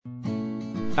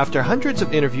After hundreds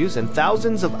of interviews and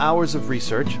thousands of hours of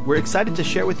research, we're excited to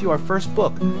share with you our first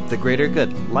book, The Greater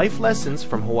Good, Life Lessons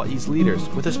from Hawaii's Leaders,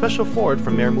 with a special foreword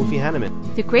from Mayor Mufi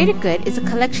Hanneman. The Greater Good is a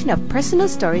collection of personal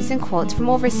stories and quotes from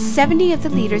over 70 of the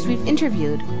leaders we've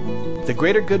interviewed. The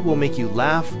Greater Good will make you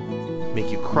laugh, make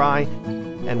you cry,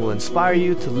 and will inspire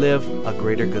you to live a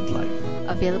greater good life.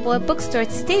 Available at bookstores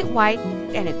statewide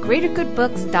and at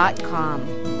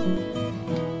greatergoodbooks.com.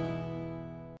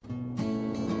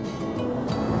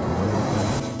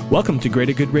 Welcome to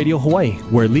Greater Good Radio Hawaii,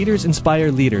 where leaders inspire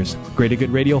leaders. Greater Good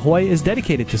Radio Hawaii is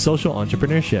dedicated to social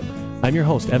entrepreneurship. I'm your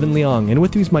host, Evan Leong, and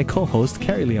with me is my co-host,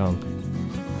 Carrie Leong.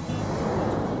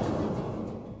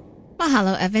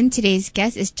 Mahalo, Evan. Today's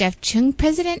guest is Jeff Chung,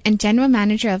 President and General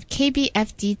Manager of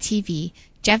KBFD TV.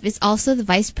 Jeff is also the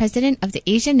Vice President of the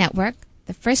Asia Network,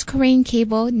 the first Korean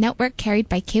cable network carried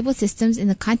by Cable Systems in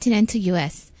the continental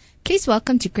U.S. Please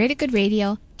welcome to Greater Good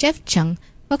Radio, Jeff Chung.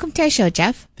 Welcome to our show,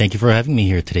 Jeff. Thank you for having me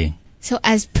here today. So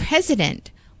as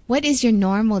president, what is your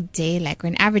normal day like, or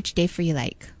an average day for you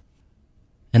like?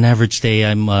 An average day,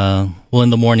 in the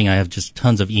morning I have just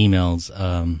tons of emails.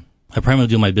 I primarily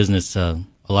do my business, a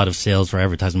lot of sales for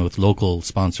advertisement with local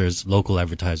sponsors, local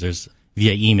advertisers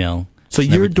via email. So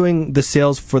you're doing the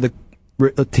sales for the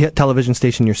television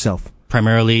station yourself?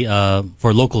 Primarily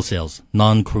for local sales,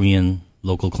 non-Korean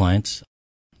local clients.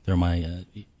 They're in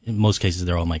most cases,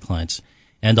 they're all my clients.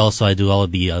 And also I do all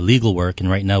of the legal work, and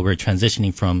right now we're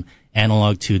transitioning from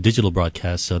analog to digital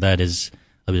broadcast, so that is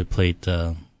a bit of plate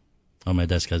on my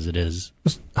desk as it is.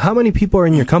 How many people are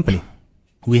in your company?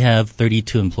 We have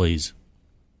 32 employees.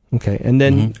 Okay, and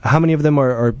then how many of them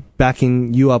are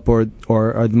backing you up, or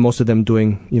are most of them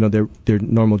doing their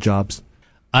normal jobs?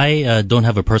 I don't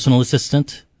have a personal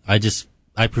assistant. I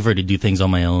prefer to do things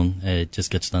on my own. It just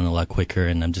gets done a lot quicker,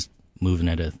 and I'm just moving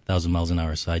at 1,000 miles an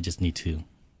hour, so I just need to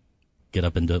get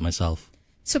up and do it myself.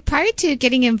 So prior to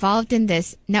getting involved in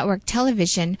this network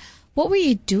television, what were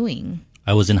you doing?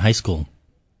 I was in high school.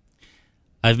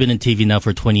 I've been in TV now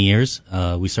for 20 years.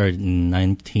 We started in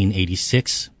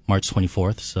 1986, March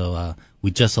 24th. So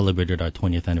we just celebrated our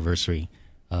 20th anniversary.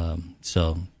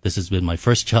 So this has been my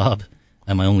first job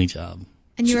and my only job.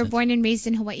 And you were born and raised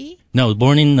in Hawaii? No,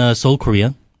 born in Seoul,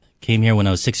 Korea. Came here when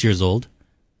I was 6 years old.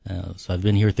 So I've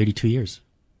been here 32 years.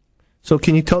 So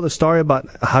can you tell the story about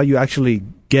how you actually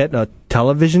get a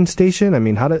television station? I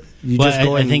mean, how did you just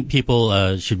go I think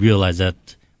people should realize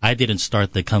that I didn't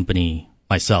start the company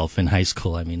myself in high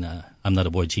school. I mean, I'm not a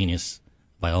boy genius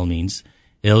by all means.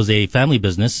 It was a family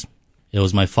business. It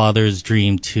was my father's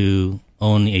dream to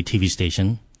own a TV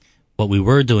station. What we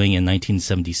were doing in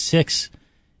 1976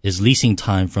 is leasing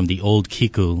time from the old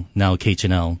Kiku, now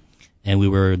KHNL, and we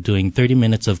were doing 30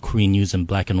 minutes of Korean news in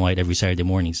black and white every Saturday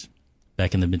mornings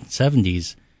back in the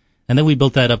mid-'70s. And then we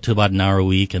built that up to about an hour a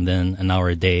week and then an hour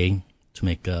a day, to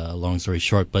make a long story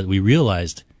short. But we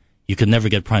realized you could never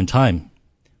get prime time.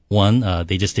 One,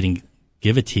 they just didn't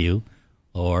give it to you,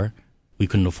 or we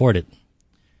couldn't afford it.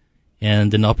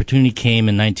 And an opportunity came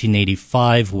in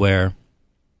 1985 where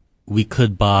we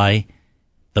could buy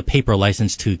the paper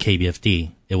license to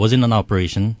KBFD. It wasn't an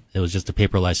operation. It was just a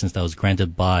paper license that was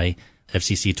granted by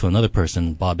FCC to another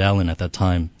person, Bob Allen at that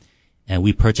time. And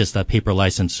we purchased that paper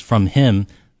license from him,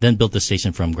 then built the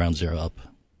station from ground zero up.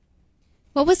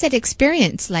 What was that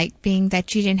experience like, being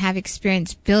that you didn't have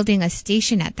experience building a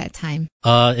station at that time?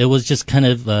 It was just kind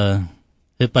of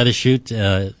hit by the shoot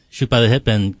by the hip,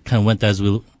 and kind of went as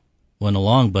we went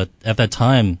along. But at that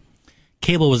time,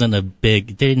 cable they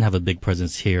didn't have a big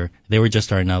presence here. They were just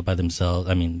starting out by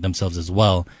themselves as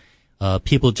well.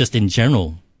 People just in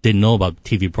general didn't know about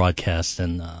TV broadcasts.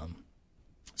 And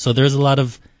so there's a lot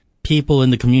of people in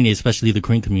the community, especially the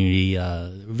Korean community,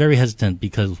 very hesitant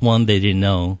because, one, they didn't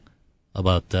know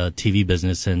about TV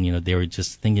business, and they were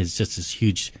just thinking it's just this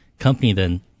huge company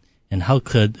then, and how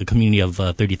could a community of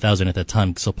 30,000 at that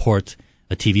time support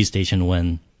a TV station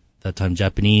when at that time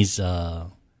Japanese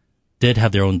did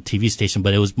have their own TV station,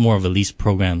 but it was more of a lease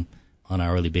program on an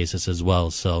hourly basis as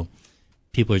well. So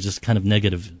people are just kind of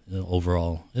negative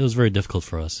overall. It was very difficult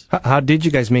for us. How did you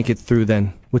guys make it through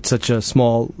then with such a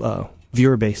small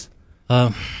viewer base?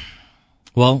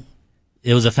 Well,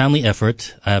 it was a family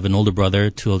effort. I have an older brother,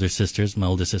 2 older sisters. My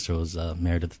older sister was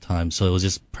married at the time, so it was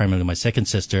just primarily my second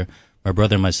sister, my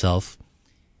brother, and myself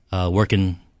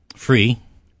working free.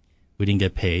 We didn't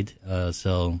get paid,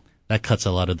 so that cuts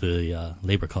a lot of the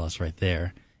labor costs right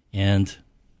there. And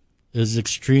it was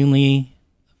extremely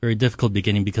very difficult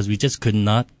beginning because we just could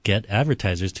not get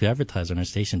advertisers to advertise on our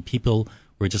station. People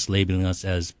were just labeling us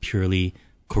as purely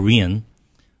Korean.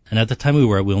 And at the time we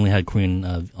only had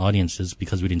Korean audiences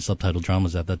because we didn't subtitle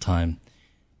dramas at that time.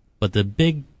 But the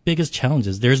big biggest challenge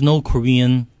is there's no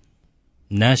Korean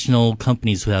national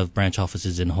companies who have branch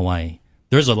offices in Hawaii.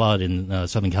 There's a lot in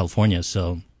Southern California,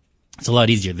 so it's a lot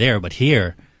easier there. But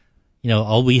here,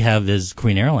 all we have is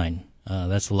Korean Airline.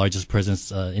 That's the largest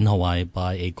presence in Hawaii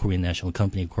by a Korean national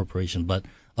company corporation. But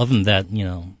other than that,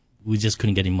 we just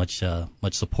couldn't get any much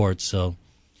support. So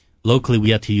locally, we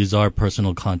had to use our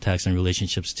personal contacts and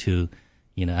relationships to,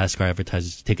 ask our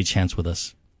advertisers to take a chance with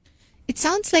us. It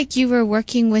sounds like you were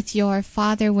working with your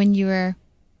father when you were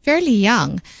fairly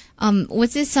young.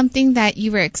 Was this something that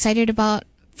you were excited about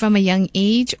from a young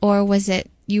age, or was it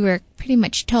you were pretty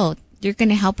much told you're going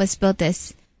to help us build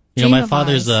this? My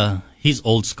father's he's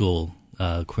old school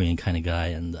Korean kind of guy,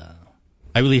 and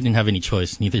I really didn't have any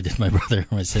choice. Neither did my brother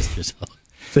or my sister.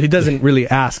 So he doesn't really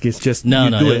ask. It's just no,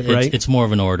 do it, right? It's more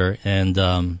of an order, and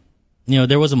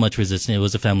there wasn't much resistance. It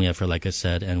was a family effort, like I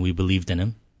said, and we believed in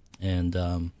him.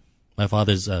 And my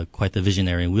father's quite the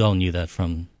visionary, and we all knew that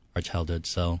from our childhood.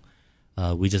 So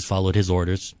we just followed his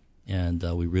orders, and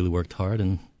we really worked hard,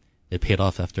 and it paid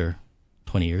off after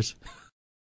 20 years.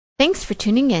 Thanks for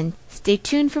tuning in. Stay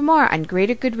tuned for more on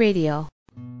Greater Good Radio.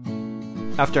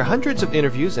 After hundreds of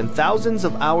interviews and thousands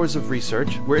of hours of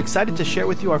research, we're excited to share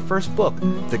with you our first book,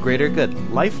 The Greater Good,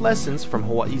 Life Lessons from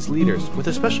Hawaii's Leaders, with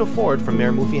a special foreword from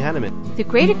Mayor Mufi Hanneman. The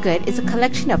Greater Good is a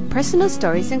collection of personal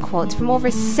stories and quotes from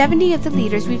over 70 of the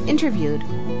leaders we've interviewed.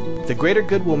 The Greater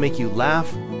Good will make you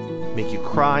laugh, make you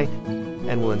cry,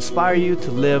 and will inspire you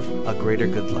to live a greater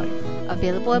good life.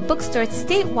 Available at bookstores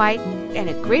statewide and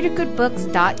at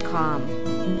greatergoodbooks.com.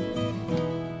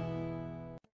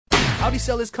 How'd he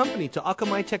sell his company to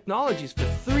Akamai Technologies for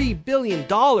 $3 billion?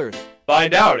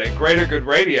 Find out at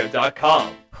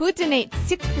greatergoodradio.com. Who donates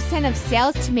 6% of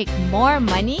sales to make more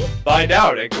money? Find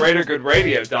out at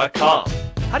greatergoodradio.com.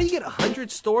 How do you get 100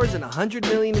 stores and $100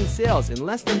 million in sales in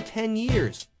less than 10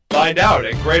 years? Find out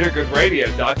at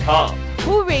greatergoodradio.com.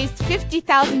 Who raised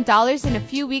 $50,000 in a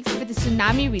few weeks for the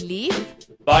tsunami relief?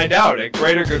 Find out at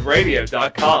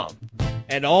greatergoodradio.com.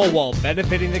 And all while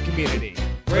benefiting the community.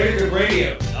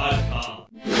 greatergoodradio.com.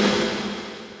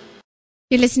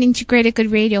 You're listening to Greater Good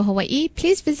Radio Hawaii.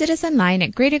 Please visit us online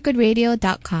at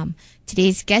greatergoodradio.com.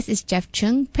 Today's guest is Jeff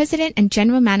Chung, President and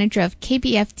General Manager of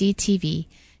KBFD TV.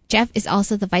 Jeff is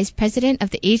also the Vice President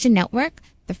of the Asia Network,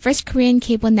 the first Korean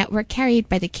cable network carried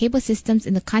by the cable systems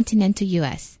in the continental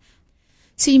U.S.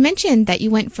 So you mentioned that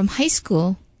you went from high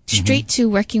school straight to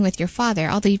working with your father,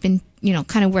 although you've been,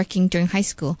 kind of working during high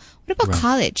school. What about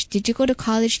college? Did you go to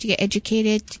college to get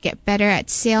educated, to get better at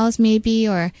sales maybe,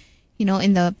 or,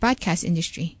 in the broadcast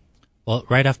industry? Well,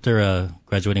 right after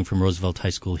graduating from Roosevelt High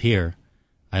School here,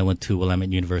 I went to Willamette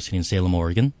University in Salem,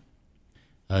 Oregon.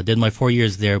 Did my 4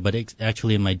 years there, but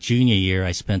actually in my junior year,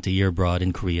 I spent a year abroad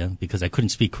in Korea because I couldn't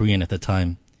speak Korean at the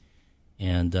time.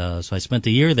 And so I spent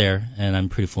a year there, and I'm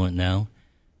pretty fluent now.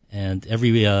 And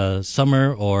every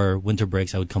summer or winter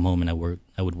breaks, I would come home and I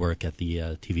would work at the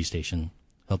TV station,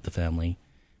 help the family.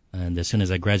 And as soon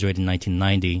as I graduated in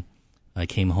 1990, I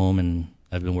came home and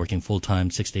I've been working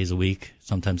full-time 6 days a week,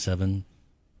 sometimes 7,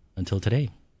 until today.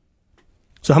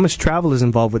 So how much travel is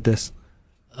involved with this?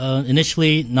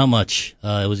 Initially, not much.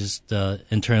 It was just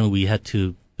internally we had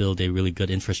to build a really good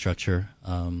infrastructure,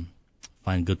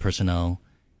 find good personnel,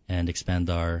 and expand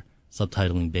our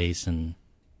subtitling base and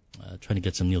trying to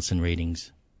get some Nielsen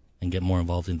ratings and get more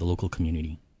involved in the local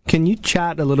community. Can you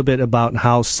chat a little bit about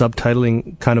how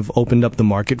subtitling kind of opened up the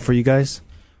market for you guys?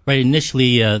 Right.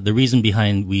 Initially, the reason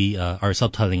behind our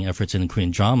subtitling efforts in Korean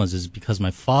dramas is because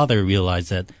my father realized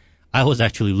that I was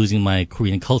actually losing my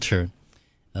Korean culture.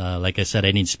 Like I said,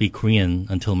 I didn't speak Korean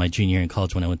until my junior year in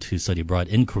college when I went to study abroad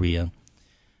in Korea.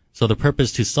 So the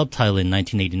purpose to subtitle in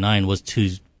 1989 was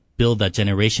to build that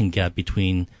generation gap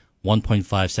between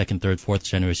 1.5, second, third, fourth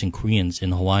generation Koreans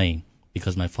in Hawaii,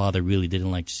 because my father really didn't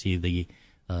like to see the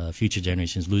future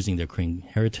generations losing their Korean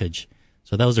heritage.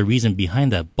 So that was the reason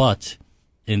behind that. But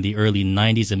in the early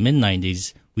 90s and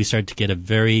mid-90s, we started to get a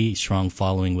very strong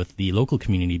following with the local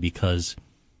community because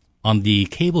on the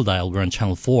cable dial, we're on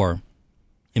Channel 4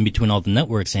 in between all the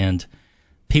networks, and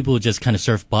people would just kind of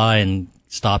surf by and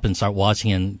stop and start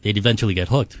watching, and they'd eventually get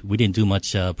hooked. We didn't do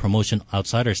much promotion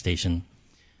outside our station.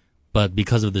 But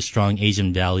because of the strong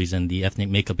Asian values and the ethnic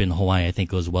makeup in Hawaii, I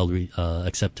think it was well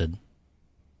accepted.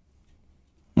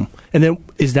 And then,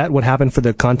 is that what happened for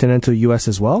the continental U.S.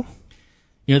 as well?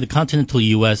 The continental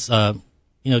U.S.,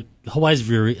 Hawaii is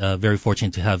very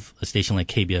fortunate to have a station like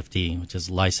KBFD, which is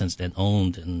licensed and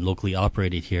owned and locally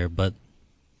operated here. But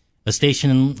a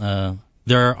station,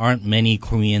 there aren't many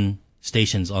Korean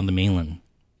stations on the mainland,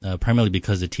 primarily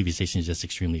because the TV station is just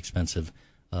extremely expensive.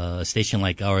 A station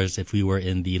like ours, if we were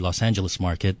in the Los Angeles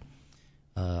market,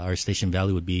 our station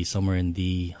value would be somewhere in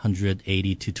the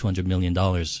 $180 to $200 million.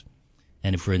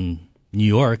 And if we're in New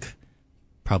York,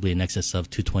 probably in excess of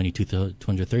 $220 to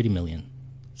 $230 million.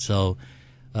 So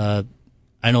I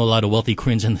know a lot of wealthy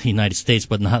Koreans in the United States,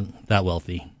 but not that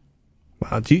wealthy.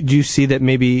 Wow. Do you see that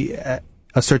maybe at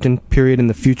a certain period in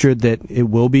the future that it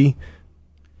will be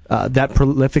that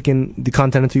prolific in the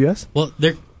continental U.S.? Well,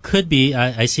 there could be.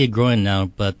 I see it growing now,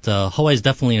 but Hawaii is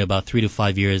definitely about 3 to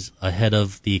 5 years ahead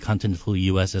of the continental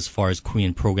U.S. as far as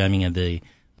Korean programming and the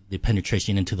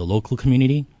penetration into the local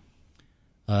community.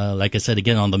 Like I said,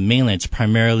 again, on the mainland, it's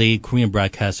primarily Korean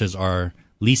broadcasters are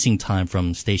leasing time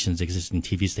from stations, existing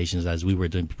TV stations, as we were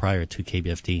doing prior to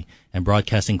KBFT, and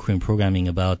broadcasting Korean programming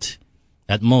about,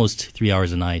 at most, 3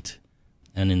 hours a night.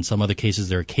 And in some other cases,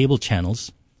 there are cable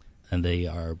channels, and they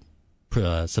are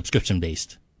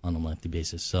subscription-based on a monthly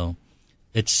basis. So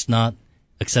it's not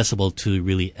accessible to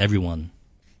really everyone.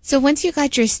 So once you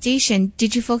got your station,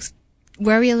 did you folks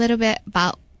worry a little bit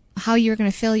about how you were going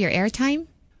to fill your airtime?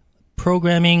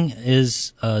 Programming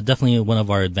is definitely one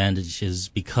of our advantages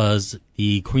because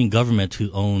the Korean government,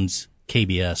 who owns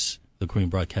KBS, the Korean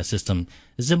broadcast system,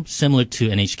 is similar to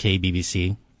NHK,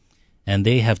 BBC, and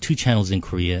they have 2 channels in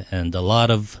Korea and a lot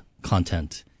of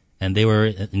content. And they were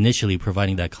initially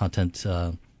providing that content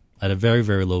at a very,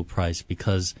 very low price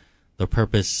because the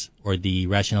purpose or the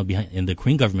rationale behind in the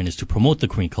Korean government is to promote the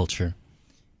Korean culture.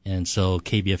 And so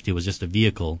KBFT was just a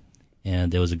vehicle,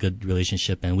 and there was a good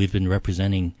relationship, and we've been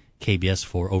representing KBS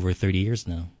for over 30 years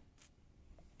now.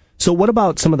 So what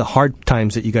about some of the hard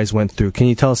times that you guys went through? Can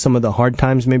you tell us some of the hard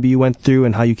times maybe you went through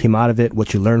and how you came out of it,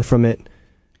 what you learned from it?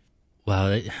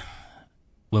 Well,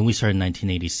 when we started in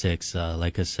 1986,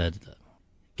 like I said,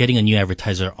 getting a new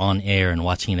advertiser on air and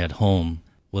watching it at home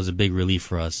was a big relief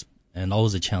for us, and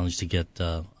always a challenge to get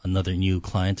another new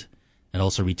client and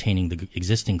also retaining the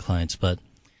existing clients. But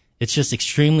it's just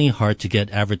extremely hard to get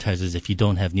advertisers if you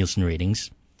don't have Nielsen ratings.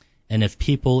 And if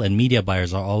people and media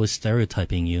buyers are always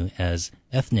stereotyping you as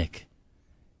ethnic.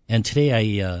 And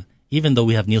today, even though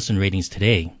we have Nielsen ratings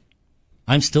today,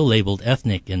 I'm still labeled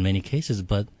ethnic in many cases.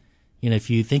 But, if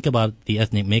you think about the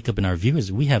ethnic makeup in our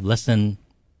viewers, we have less than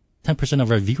 10% of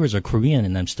our viewers are Korean,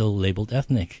 and I'm still labeled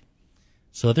ethnic.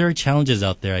 So there are challenges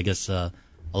out there. I guess a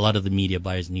lot of the media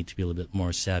buyers need to be a little bit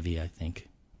more savvy, I think.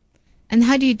 And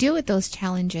how do you deal with those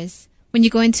challenges? When you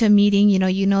go into a meeting, you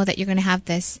know that you're going to have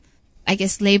this, I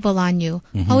guess, label on you.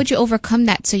 Mm-hmm. How would you overcome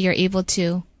that so you're able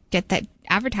to get that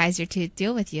advertiser to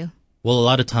deal with you? Well, a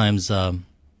lot of times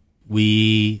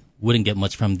we wouldn't get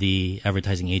much from the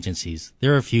advertising agencies.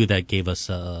 There are a few that gave us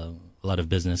a lot of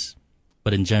business,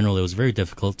 but in general, it was very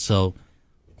difficult. So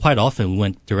quite often we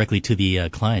went directly to the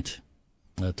client,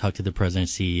 talked to the president,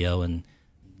 CEO, and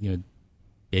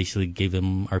basically gave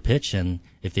them our pitch. And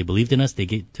if they believed in us, they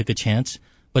took a chance.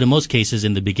 But in most cases,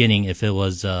 in the beginning, if it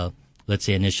was let's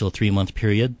say initial 3-month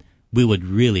period, we would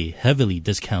really heavily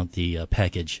discount the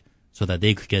package so that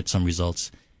they could get some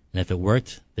results. And if it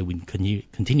worked, then we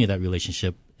continue that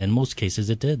relationship. In most cases,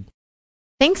 it did.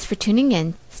 Thanks for tuning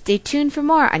in. Stay tuned for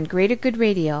more on Greater Good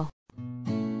Radio.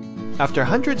 After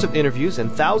hundreds of interviews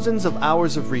and thousands of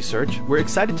hours of research, we're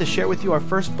excited to share with you our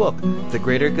first book, The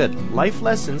Greater Good, Life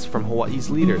Lessons from Hawaii's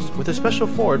Leaders, with a special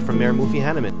foreword from Mayor Mufi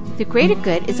Hanneman. The Greater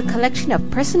Good is a collection of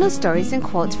personal stories and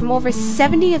quotes from over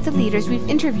 70 of the leaders we've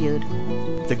interviewed.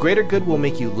 The Greater Good will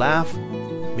make you laugh,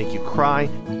 make you cry,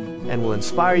 and will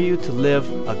inspire you to live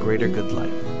a greater good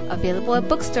life. Available at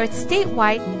bookstores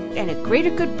statewide and at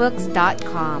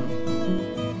greatergoodbooks.com.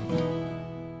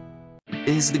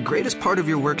 Is the greatest part of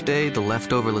your workday the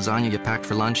leftover lasagna you packed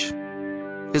for lunch?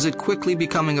 Is it quickly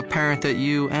becoming apparent that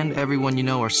you and everyone you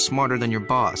know are smarter than your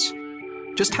boss?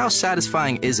 Just how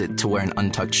satisfying is it to wear an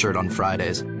untucked shirt on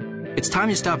Fridays? It's time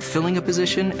you stopped filling a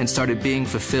position and started being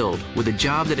fulfilled with a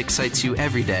job that excites you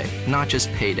every day, not just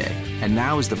payday. And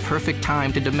now is the perfect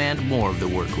time to demand more of the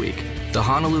work week. The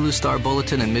Honolulu Star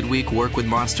Bulletin and Midweek work with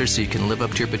Monster so you can live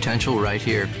up to your potential right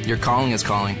here. Your calling is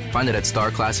calling. Find it at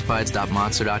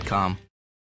starclassifieds.monster.com.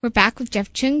 We're back with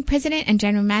Jeff Chung, President and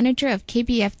General Manager of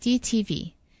KBFD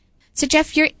TV. So,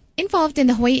 Jeff, you're involved in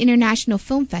the Hawaii International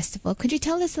Film Festival. Could you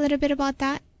tell us a little bit about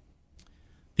that?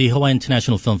 The Hawaii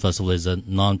International Film Festival is a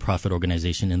non-profit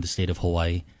organization in the state of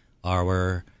Hawaii.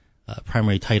 Our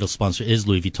primary title sponsor is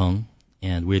Louis Vuitton,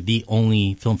 and we're the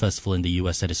only film festival in the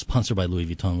U.S. that is sponsored by Louis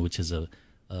Vuitton, which is a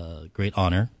great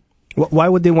honor. Why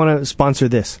would they want to sponsor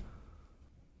this?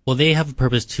 Well, they have a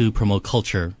purpose to promote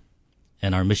culture.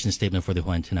 And our mission statement for the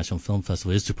Hawaii International Film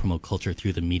Festival is to promote culture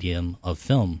through the medium of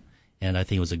film. And I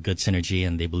think it was a good synergy,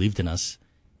 and they believed in us.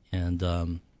 And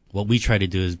what we try to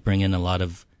do is bring in a lot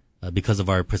of because of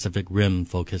our Pacific Rim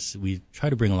focus, we try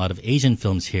to bring a lot of Asian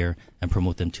films here and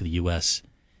promote them to the U.S.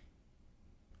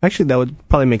 Actually, that would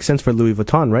probably make sense for Louis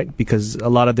Vuitton, right? Because a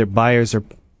lot of their buyers are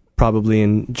probably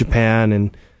in Japan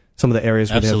and some of the areas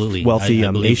where Absolutely. they have wealthy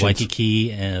I believe Asians.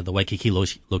 Waikiki, the Waikiki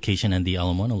location and the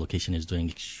Ala Moana location is doing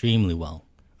extremely well.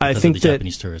 I Because think of the that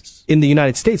Japanese tourists. in the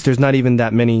United States, there's not even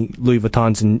that many Louis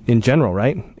Vuittons in general,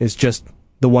 right? It's just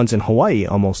the ones in Hawaii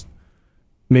almost.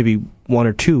 Maybe one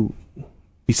or two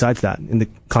besides that in the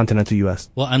continental U.S.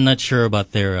 Well, I'm not sure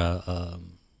about their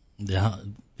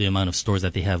the amount of stores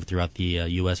that they have throughout the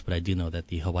U.S., but I do know that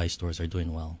the Hawaii stores are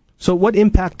doing well. So what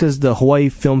impact does the Hawaii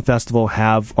Film Festival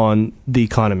have on the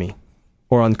economy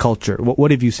or on culture?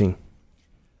 What have you seen?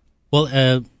 Well,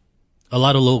 a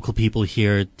lot of local people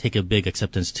here take a big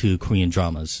acceptance to Korean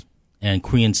dramas, and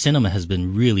Korean cinema has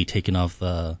been really taken off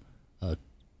at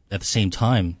the same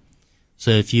time. So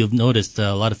if you've noticed,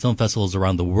 a lot of film festivals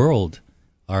around the world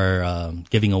are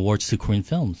giving awards to Korean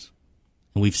films.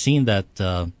 And we've seen that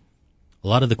a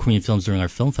lot of the Korean films during our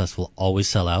film festival always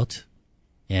sell out.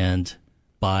 And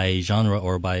by genre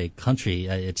or by country,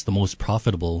 it's the most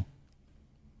profitable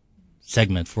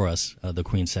segment for us, the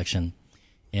Korean section.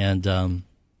 And a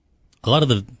lot of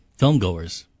the film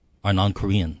goers are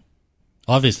non-Korean.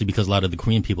 Obviously, because a lot of the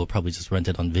Korean people probably just rent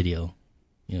it on video,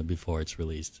 before it's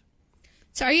released.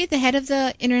 So are you the head of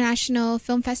the International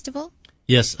Film Festival?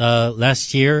 Yes.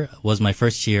 Last year was my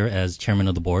first year as chairman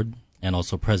of the board and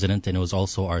also president, and it was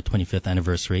also our 25th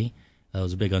anniversary. It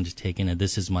was a big undertaking, and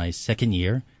this is my second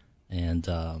year and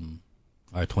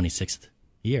our 26th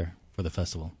year for the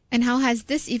festival. And how has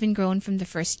this even grown from the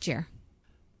first year?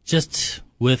 Just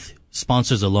with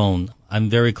sponsors alone, I'm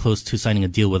very close to signing a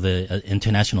deal with an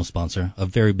international sponsor, a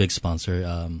very big sponsor,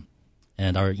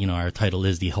 and our title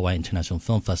is the Hawaii International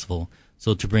Film Festival.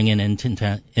 So to bring in an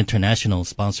international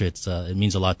sponsor, it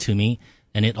means a lot to me,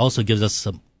 and it also gives us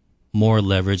some more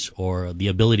leverage or the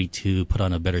ability to put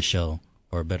on a better show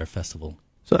or a better festival.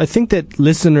 So I think that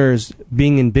listeners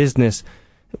being in business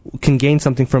can gain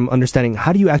something from understanding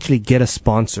how do you actually get a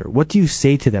sponsor? What do you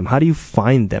say to them? How do you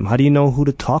find them? How do you know who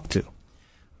to talk to?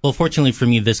 Well, fortunately for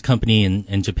me, this company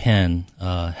in Japan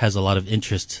has a lot of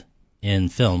interest in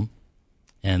film,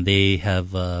 and they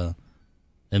have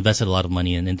invested a lot of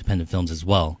money in independent films as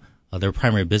well. Their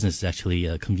primary business is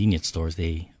actually convenience stores.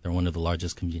 They're one of the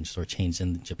largest convenience store chains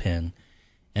in Japan.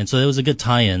 And so it was a good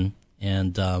tie-in.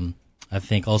 And I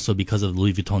think also because of the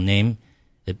Louis Vuitton name,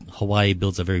 Hawaii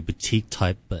builds a very boutique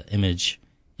type image,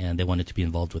 and they wanted to be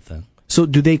involved with that. So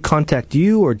do they contact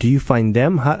you or do you find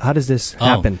them? How does this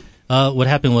happen? What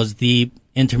happened was the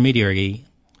intermediary,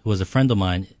 who was a friend of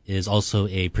mine, is also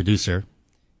a producer.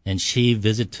 And she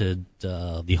visited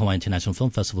the Hawaii International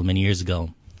Film Festival many years ago.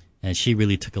 And she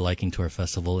really took a liking to our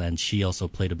festival, and she also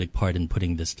played a big part in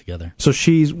putting this together. So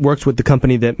she works with the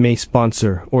company that may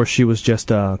sponsor, or she was just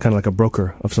kind of like a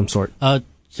broker of some sort?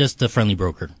 Just a friendly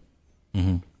broker.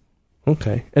 Mm-hmm.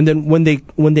 Okay. And then when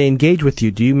they engage with you,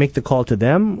 do you make the call to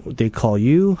them? They call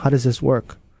you? How does this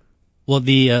work? Well,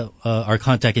 our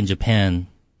contact in Japan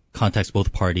contacts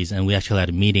both parties, and we actually had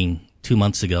a meeting 2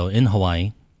 months ago in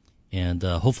Hawaii. And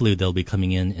hopefully they'll be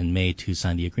coming in May to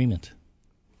sign the agreement.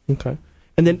 Okay.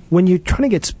 And then when you're trying to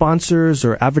get sponsors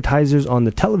or advertisers on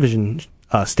the television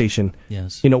station,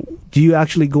 yes, do you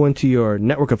actually go into your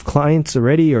network of clients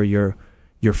already, or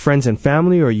your friends and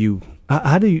family, or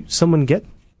how do someone get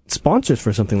sponsors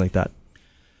for something like that?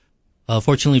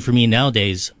 Fortunately for me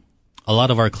nowadays, a lot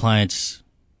of our clients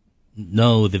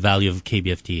know the value of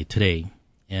KBFT today.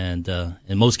 And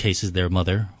in most cases, their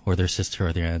mother or their sister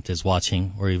or their aunt is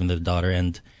watching, or even their daughter.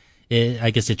 And I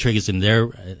guess it triggers in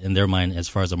their mind as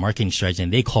far as a marketing strategy,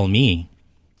 and they call me.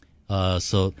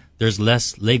 So there's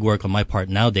less legwork on my part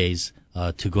nowadays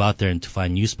to go out there and to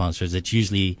find new sponsors. It's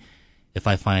usually, if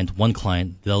I find one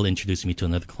client, they'll introduce me to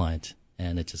another client,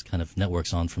 and it just kind of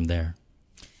networks on from there.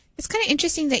 It's kind of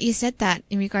interesting that you said that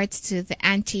in regards to the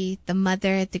auntie, the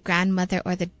mother, the grandmother,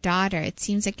 or the daughter. It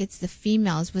seems like it's the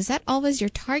females. Was that always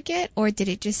your target, or did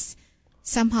it just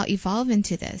somehow evolve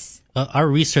into this? Our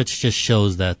research just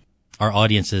shows that our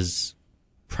audience is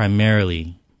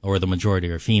primarily, or the majority,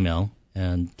 are female,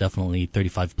 and definitely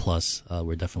 35 plus.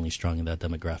 We're definitely strong in that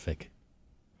demographic.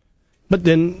 But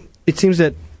then it seems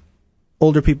that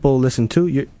older people listen too.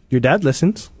 Your dad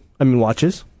listens.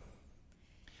 Watches.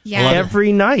 Yeah.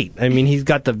 Every night. He's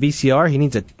got the VCR. He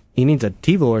needs a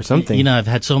TiVo or something. I've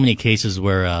had so many cases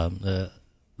where the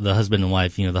husband and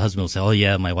wife, the husband will say, "Oh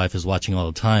yeah, my wife is watching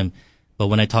all the time." But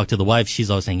when I talk to the wife, she's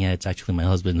always saying, "Yeah, it's actually my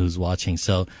husband who's watching."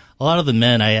 So a lot of the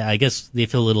men, I guess they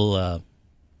feel a little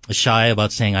shy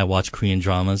about saying I watch Korean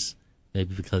dramas,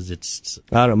 maybe because it's...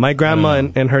 I don't know. My grandma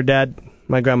and her dad,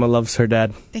 My grandma loves her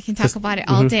dad. They can talk about it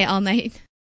all day, all night.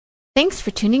 Thanks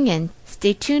for tuning in.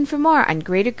 Stay tuned for more on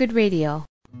Greater Good Radio.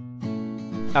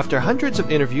 After hundreds of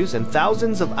interviews and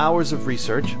thousands of hours of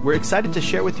research, we're excited to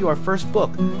share with you our first book,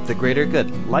 The Greater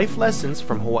Good, Life Lessons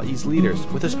from Hawaii's Leaders,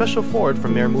 with a special foreword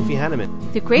from Mayor Mufi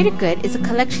Hanneman. The Greater Good is a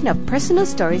collection of personal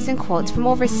stories and quotes from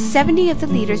over 70 of the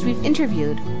leaders we've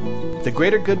interviewed. The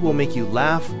Greater Good will make you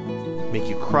laugh, make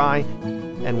you cry,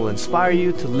 and will inspire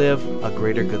you to live a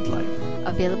greater good life.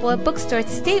 Available at bookstores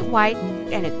statewide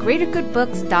and at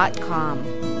greatergoodbooks.com.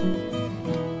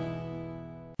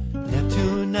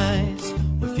 Neptune nights,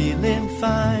 we're feeling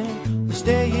fine. We're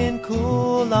staying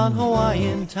cool on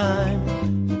Hawaiian time.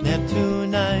 Neptune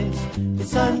nights, the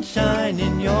sunshine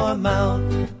in your mouth.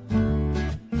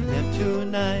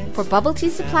 Neptune nights. For bubble tea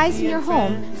supplies in your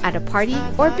home, at a party,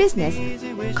 or business,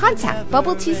 contact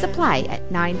Bubble Tea Supply at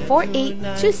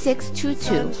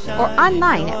 948-2622 or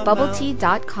online at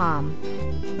bubbletea.com.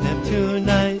 Neptune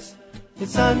nights, the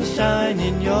sunshine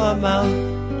in your mouth.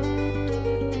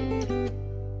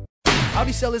 How'd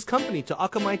he sell his company to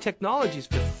Akamai Technologies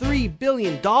for $3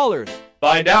 billion?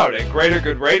 Find out at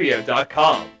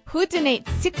greatergoodradio.com. Who donates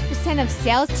 6% of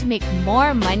sales to make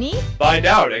more money? Find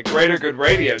out at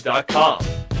greatergoodradio.com.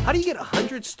 How do you get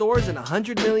 100 stores and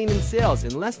 $100 million in sales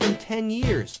in less than 10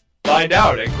 years? Find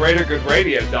out at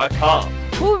greatergoodradio.com.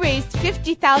 Who raised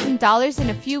 $50,000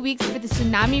 in a few weeks for the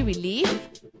tsunami relief?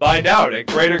 Find out at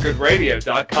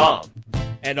greatergoodradio.com.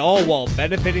 And all while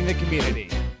benefiting the community.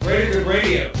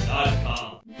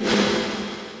 greatergoodradio.com.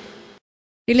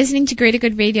 You're listening to Greater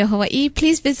Good Radio Hawaii.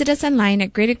 Please visit us online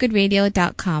at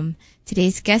greatergoodradio.com.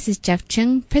 Today's guest is Jeff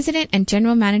Chung, President and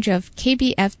General Manager of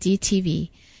KBFD TV.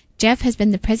 Jeff has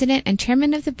been the President and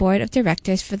Chairman of the Board of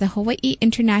Directors for the Hawaii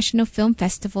International Film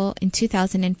Festival in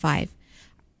 2005.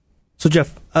 So,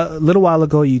 Jeff, a little while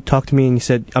ago, you talked to me and you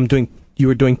said you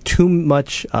were doing too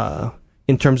much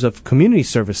in terms of community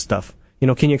service stuff.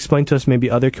 Can you explain to us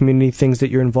maybe other community things that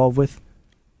you're involved with?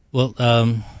 Well,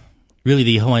 really,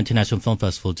 the Hawaii International Film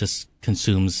Festival just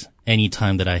consumes any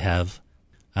time that I have.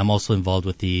 I'm also involved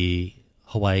with the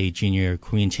Hawaii Junior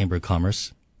Korean Chamber of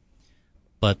Commerce.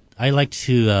 But I like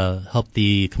to help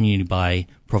the community by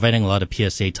providing a lot of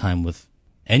PSA time with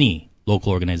any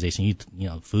local organization,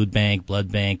 Food Bank,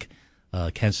 Blood Bank,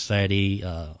 Cancer Society,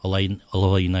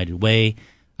 Aloha United Way.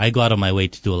 I go out of my way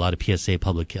to do a lot of PSA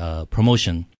public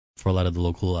promotion for a lot of the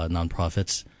local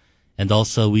nonprofits. And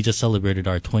also, we just celebrated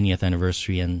our 20th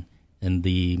anniversary in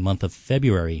the month of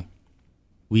February.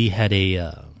 We had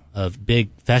a big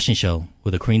fashion show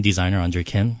with a Korean designer, Andre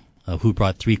Kim, who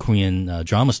brought 3 Korean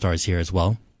drama stars here as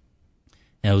well.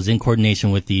 And it was in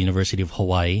coordination with the University of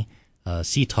Hawaii,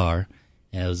 CTAR.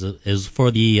 And it was for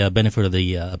the benefit of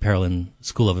the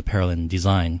School of Apparel and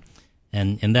Design.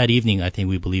 And in that evening, I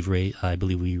believe we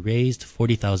raised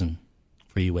 $40,000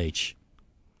 for UH.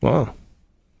 Wow.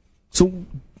 So, do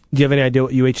you have any idea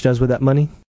what UH does with that money?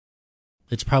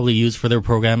 It's probably used for their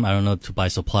program. I don't know, to buy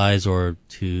supplies or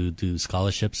to do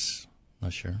scholarships.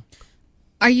 Not sure.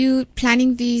 Are you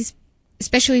planning these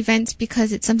special events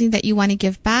because it's something that you want to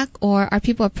give back, or are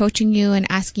people approaching you and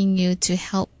asking you to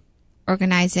help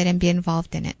organize it and be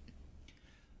involved in it?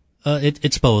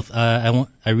 It's both. I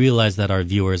realize that our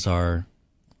viewers are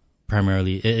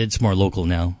primarily, it's more local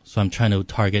now. So I'm trying to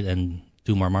target and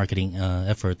do more marketing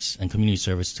efforts and community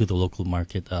service to the local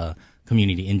market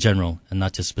community in general, and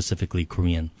not just specifically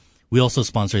Korean. We also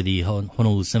sponsor the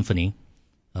Honolulu Symphony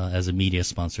as a media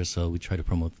sponsor, so we try to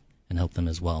promote and help them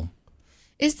as well.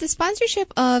 Is the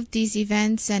sponsorship of these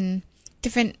events and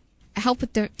help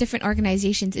with the different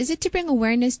organizations, is it to bring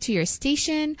awareness to your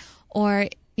station, or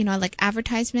like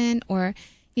advertisement, or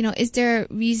is there a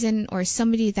reason or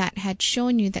somebody that had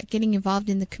shown you that getting involved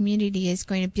in the community is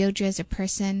going to build you as a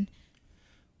person?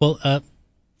 Well,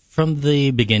 from the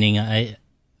beginning,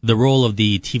 the role of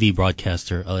the TV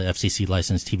broadcaster, FCC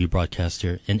licensed TV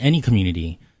broadcaster in any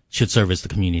community, should service the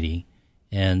community.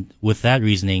 And with that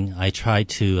reasoning, I try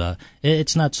to,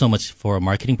 it's not so much for a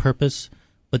marketing purpose,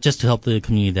 but just to help the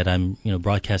community that I'm,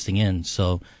 broadcasting in.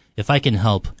 So if I can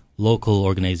help local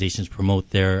organizations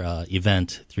promote their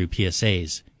event through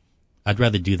PSAs, I'd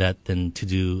rather do that than to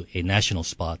do a national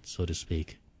spot, so to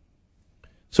speak.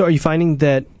 So are you finding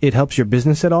that it helps your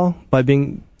business at all by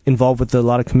being involved with a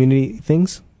lot of community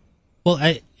things? Well,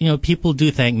 people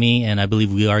do thank me, and I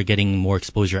believe we are getting more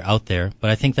exposure out there.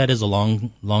 But I think that is a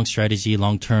long strategy,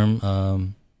 long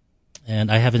term.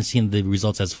 And I haven't seen the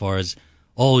results as far as,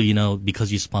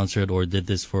 because you sponsored or did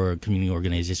this for a community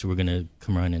organization, we're going to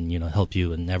come around and, help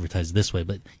you and advertise this way.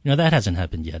 But, that hasn't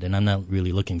happened yet. And I'm not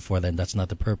really looking for that. And that's not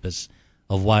the purpose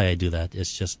of why I do that.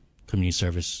 It's just community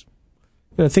service.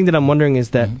 The thing that I'm wondering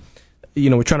is that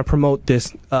we're trying to promote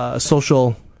this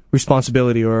social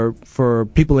responsibility, or for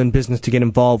people in business to get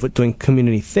involved with doing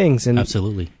community things. And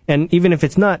absolutely. And even if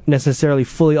it's not necessarily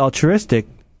fully altruistic,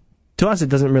 to us it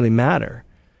doesn't really matter.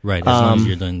 Right, as long as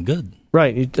you're doing good.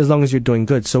 Right, as long as you're doing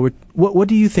good. So what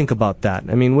do you think about that?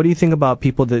 I mean, what do you think about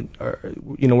people that are,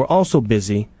 we're also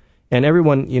busy, and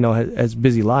everyone, has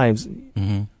busy lives.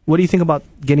 Mm-hmm. What do you think about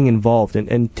getting involved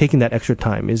and taking that extra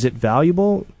time? Is it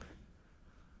valuable?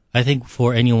 I think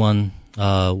for anyone,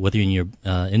 whether you're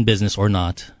in business or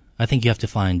not, I think you have to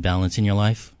find balance in your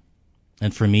life.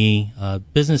 And for me,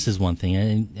 business is one thing.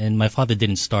 And my father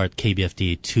didn't start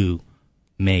KBFD to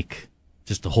make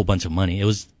just a whole bunch of money. It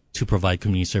was to provide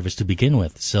community service to begin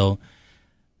with. So,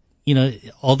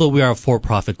 although we are a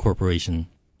for-profit corporation,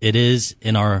 it is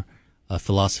in our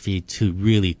philosophy to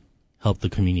really help the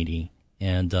community.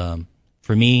 And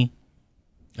for me,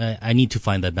 I need to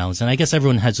find that balance. And I guess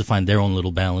everyone has to find their own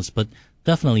little balance, but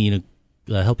definitely,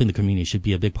 helping the community should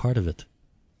be a big part of it.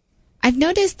 I've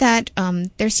noticed that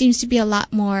there seems to be a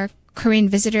lot more Korean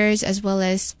visitors as well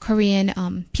as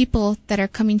Korean people that are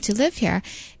coming to live here.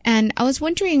 And I was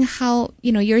wondering how,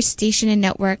 your station and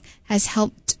network has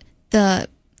helped the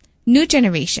new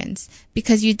generations,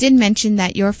 because you did mention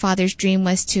that your father's dream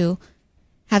was to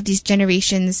have these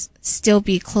generations still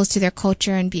be close to their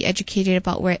culture and be educated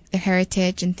about their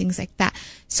heritage and things like that.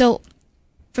 So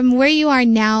from where you are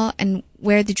now and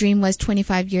where the dream was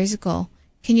 25 years ago,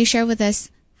 can you share with us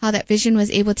how that vision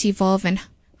was able to evolve and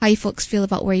how you folks feel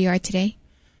about where you are today?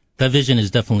 That vision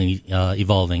is definitely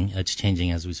evolving. It's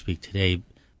changing as we speak today.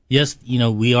 Yes,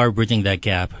 we are bridging that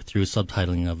gap through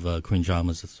subtitling of Korean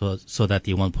dramas so that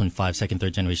the 1.5 second,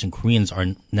 third generation Koreans are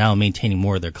now maintaining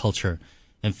more of their culture.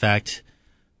 In fact,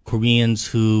 Koreans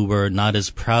who were not as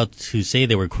proud to say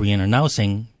they were Korean are now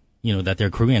saying, that they're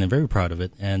Korean and very proud of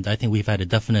it. And I think we've had a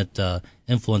definite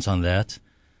influence on that.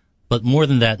 But more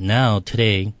than that, now,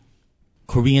 today,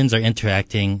 Koreans are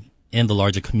interacting in the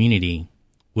larger community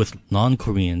with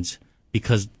non-Koreans,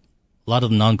 because a lot of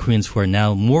the non-Koreans who are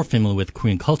now more familiar with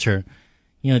Korean culture,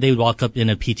 they would walk up in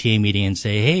a PTA meeting and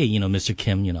say, hey, Mr.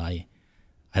 Kim,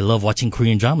 I love watching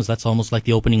Korean dramas. That's almost like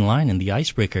the opening line and the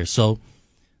icebreaker. So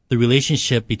the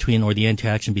relationship between, or the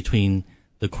interaction between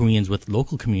the Koreans with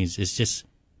local communities is just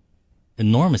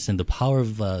enormous, and the power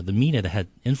of the media that had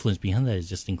influence behind that is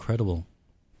just incredible.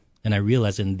 And I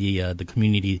realize in the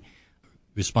community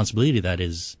responsibility that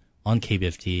is on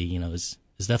KBFT, is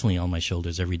definitely on my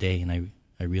shoulders every day, and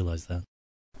I realize that.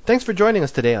 Thanks for joining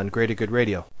us today on Greater Good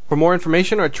Radio. For more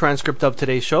information or a transcript of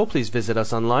today's show, please visit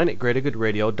us online at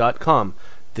greatergoodradio.com.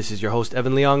 This is your host,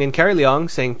 Evan Leong and Carrie Leong,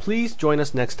 saying please join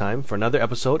us next time for another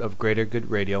episode of Greater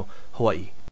Good Radio, Hawaii.